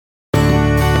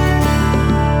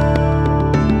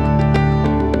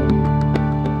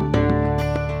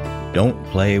Don't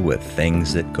play with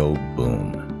things that go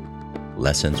boom.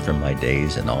 Lessons from my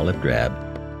days in olive drab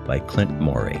by Clint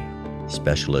Morey,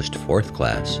 Specialist 4th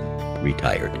Class,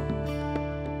 retired.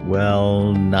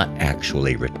 Well, not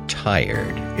actually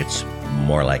retired. It's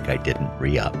more like I didn't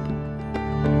re-up.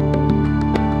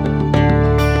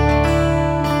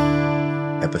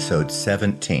 Episode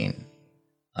 17.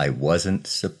 I Wasn't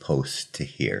Supposed to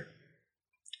Hear.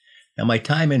 Now, my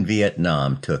time in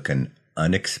Vietnam took an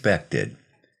unexpected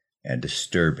and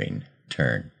disturbing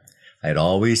turn. I had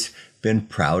always been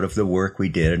proud of the work we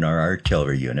did in our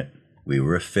artillery unit. We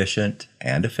were efficient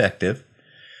and effective.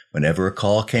 Whenever a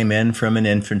call came in from an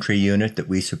infantry unit that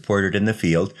we supported in the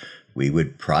field, we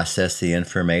would process the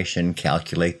information,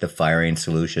 calculate the firing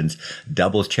solutions,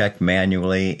 double-check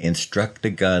manually, instruct the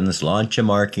guns, launch a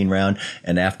marking round,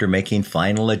 and after making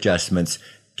final adjustments,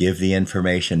 give the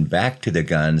information back to the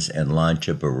guns and launch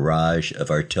a barrage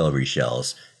of artillery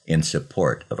shells in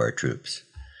support of our troops.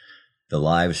 The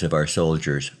lives of our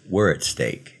soldiers were at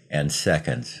stake, and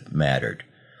seconds mattered.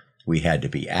 We had to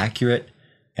be accurate,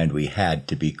 and we had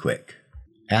to be quick.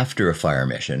 After a fire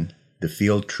mission, the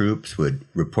field troops would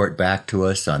report back to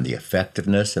us on the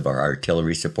effectiveness of our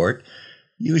artillery support.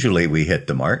 Usually we hit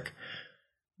the mark.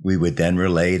 We would then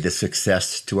relay the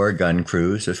success to our gun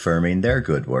crews, affirming their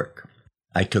good work.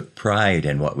 I took pride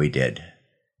in what we did.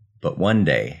 But one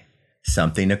day,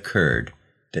 something occurred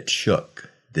that shook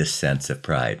this sense of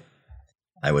pride.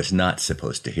 I was not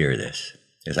supposed to hear this.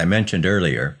 As I mentioned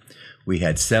earlier, we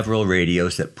had several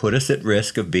radios that put us at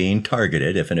risk of being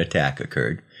targeted if an attack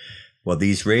occurred. Well,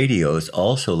 these radios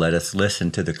also let us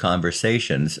listen to the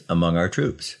conversations among our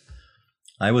troops.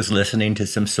 I was listening to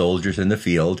some soldiers in the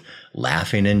field,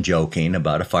 laughing and joking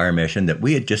about a fire mission that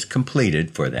we had just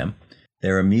completed for them.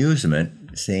 Their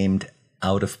amusement seemed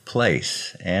out of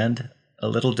place and a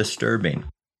little disturbing.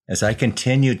 As I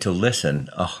continued to listen,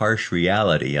 a harsh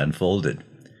reality unfolded.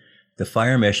 The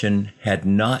fire mission had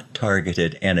not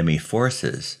targeted enemy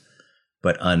forces,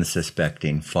 but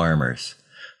unsuspecting farmers.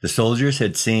 The soldiers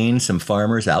had seen some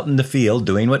farmers out in the field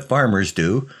doing what farmers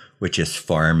do, which is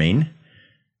farming,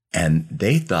 and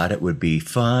they thought it would be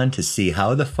fun to see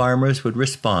how the farmers would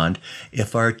respond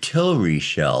if artillery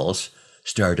shells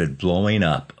started blowing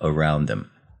up around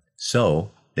them.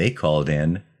 So they called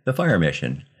in the fire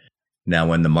mission. Now,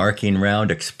 when the marking round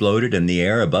exploded in the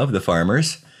air above the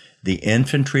farmers, the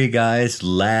infantry guys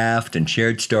laughed and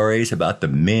shared stories about the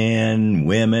men,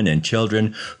 women, and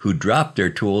children who dropped their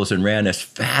tools and ran as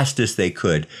fast as they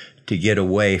could to get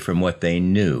away from what they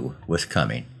knew was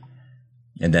coming.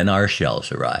 And then our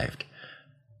shells arrived.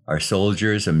 Our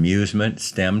soldiers' amusement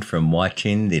stemmed from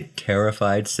watching the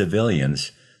terrified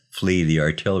civilians flee the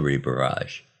artillery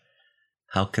barrage.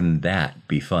 How can that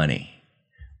be funny?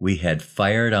 We had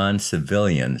fired on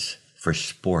civilians for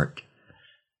sport.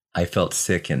 I felt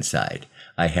sick inside.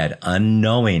 I had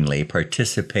unknowingly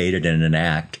participated in an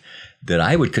act that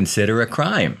I would consider a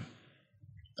crime.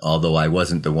 Although I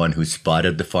wasn't the one who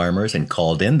spotted the farmers and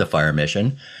called in the fire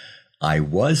mission, I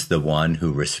was the one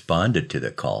who responded to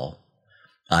the call.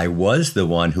 I was the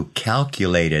one who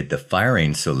calculated the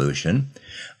firing solution.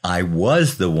 I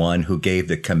was the one who gave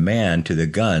the command to the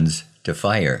guns to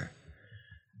fire.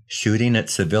 Shooting at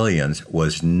civilians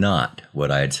was not what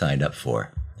I had signed up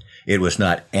for. It was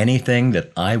not anything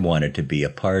that I wanted to be a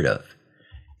part of.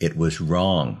 It was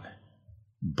wrong.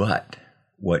 But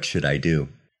what should I do?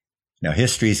 Now,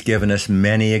 history's given us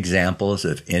many examples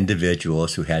of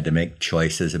individuals who had to make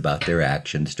choices about their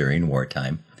actions during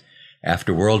wartime.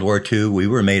 After World War II, we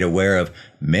were made aware of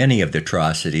many of the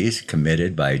atrocities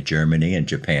committed by Germany and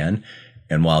Japan,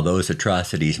 and while those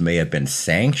atrocities may have been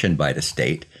sanctioned by the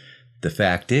state, the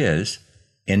fact is,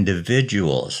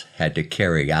 individuals had to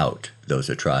carry out those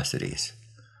atrocities.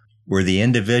 Were the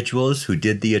individuals who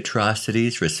did the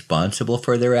atrocities responsible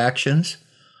for their actions?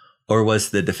 Or was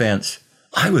the defense,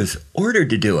 I was ordered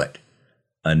to do it,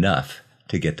 enough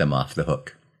to get them off the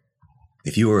hook?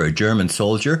 If you were a German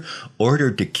soldier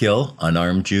ordered to kill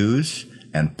unarmed Jews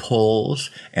and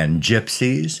Poles and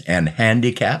Gypsies and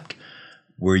handicapped,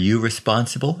 were you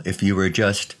responsible if you were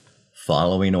just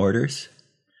following orders?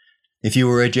 If you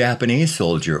were a Japanese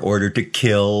soldier ordered to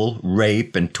kill,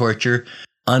 rape, and torture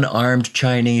unarmed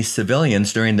Chinese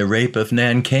civilians during the rape of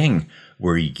Nanking,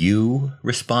 were you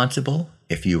responsible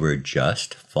if you were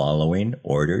just following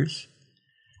orders?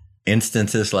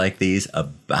 Instances like these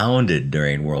abounded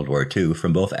during World War II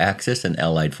from both Axis and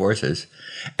Allied forces,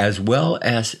 as well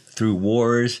as through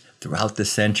wars throughout the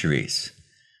centuries.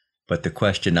 But the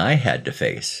question I had to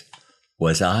face,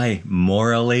 was I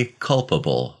morally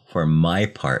culpable for my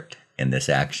part in this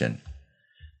action?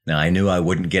 Now, I knew I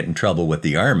wouldn't get in trouble with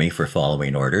the Army for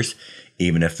following orders,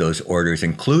 even if those orders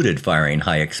included firing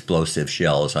high explosive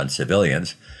shells on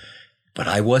civilians. But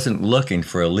I wasn't looking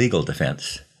for a legal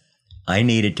defense. I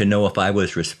needed to know if I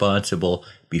was responsible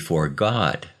before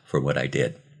God for what I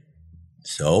did.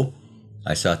 So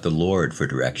I sought the Lord for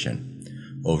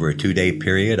direction. Over a 2-day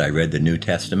period, I read the New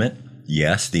Testament.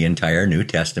 Yes, the entire New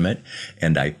Testament.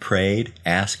 And I prayed,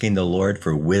 asking the Lord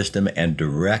for wisdom and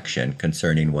direction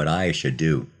concerning what I should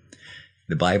do.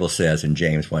 The Bible says in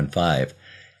James 1:5,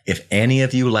 "If any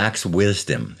of you lacks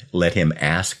wisdom, let him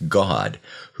ask God,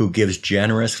 who gives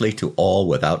generously to all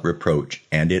without reproach,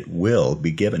 and it will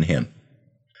be given him."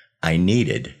 I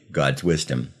needed God's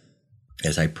wisdom.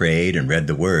 As I prayed and read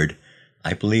the Word,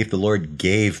 I believe the Lord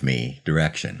gave me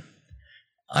direction.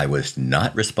 I was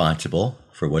not responsible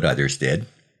for what others did.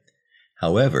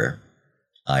 However,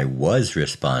 I was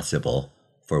responsible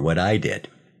for what I did.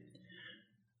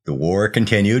 The war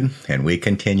continued, and we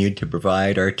continued to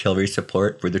provide artillery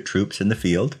support for the troops in the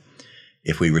field.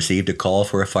 If we received a call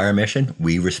for a fire mission,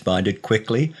 we responded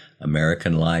quickly.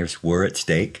 American lives were at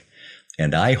stake,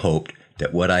 and I hoped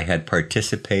that what I had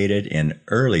participated in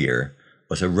earlier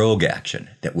was a rogue action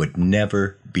that would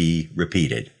never be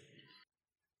repeated.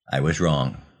 I was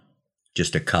wrong.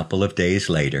 Just a couple of days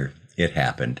later, it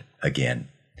happened again.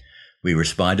 We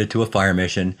responded to a fire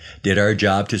mission, did our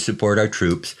job to support our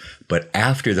troops, but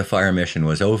after the fire mission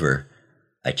was over,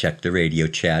 I checked the radio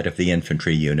chat of the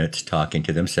infantry units talking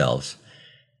to themselves,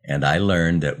 and I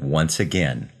learned that once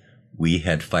again, we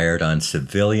had fired on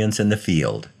civilians in the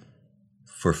field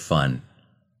for fun.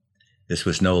 This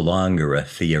was no longer a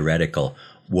theoretical,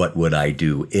 what would I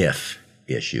do if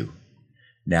issue.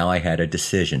 Now I had a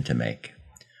decision to make.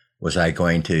 Was I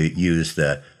going to use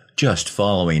the just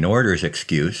following orders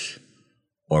excuse,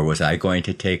 or was I going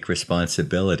to take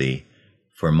responsibility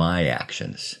for my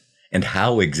actions? And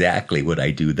how exactly would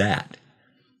I do that?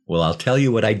 Well, I'll tell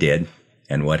you what I did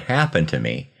and what happened to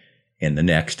me in the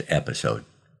next episode.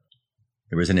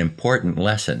 There was an important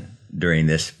lesson during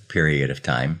this period of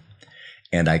time,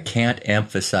 and I can't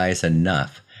emphasize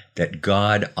enough that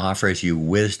God offers you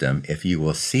wisdom if you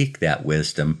will seek that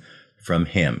wisdom from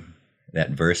Him.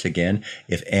 That verse again,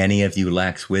 "If any of you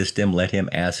lacks wisdom, let him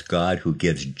ask God, who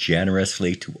gives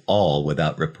generously to all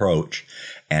without reproach,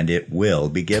 and it will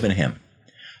be given him."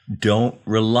 Don't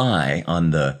rely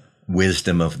on the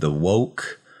wisdom of the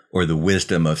woke, or the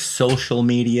wisdom of social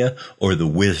media, or the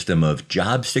wisdom of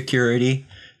job security.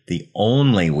 The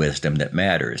only wisdom that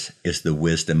matters is the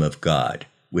wisdom of God,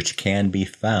 which can be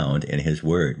found in His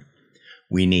Word.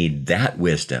 We need that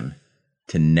wisdom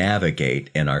to navigate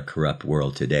in our corrupt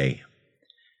world today.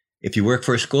 If you work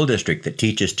for a school district that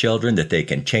teaches children that they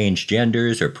can change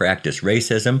genders or practice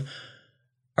racism,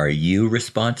 are you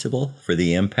responsible for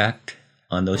the impact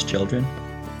on those children?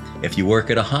 If you work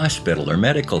at a hospital or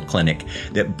medical clinic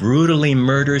that brutally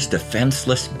murders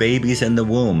defenseless babies in the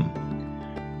womb,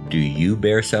 do you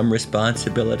bear some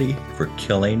responsibility for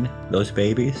killing those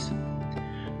babies?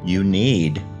 You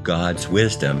need God's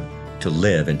wisdom to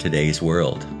live in today's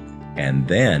world. And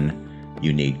then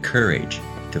you need courage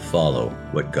to follow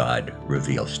what God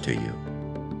reveals to you.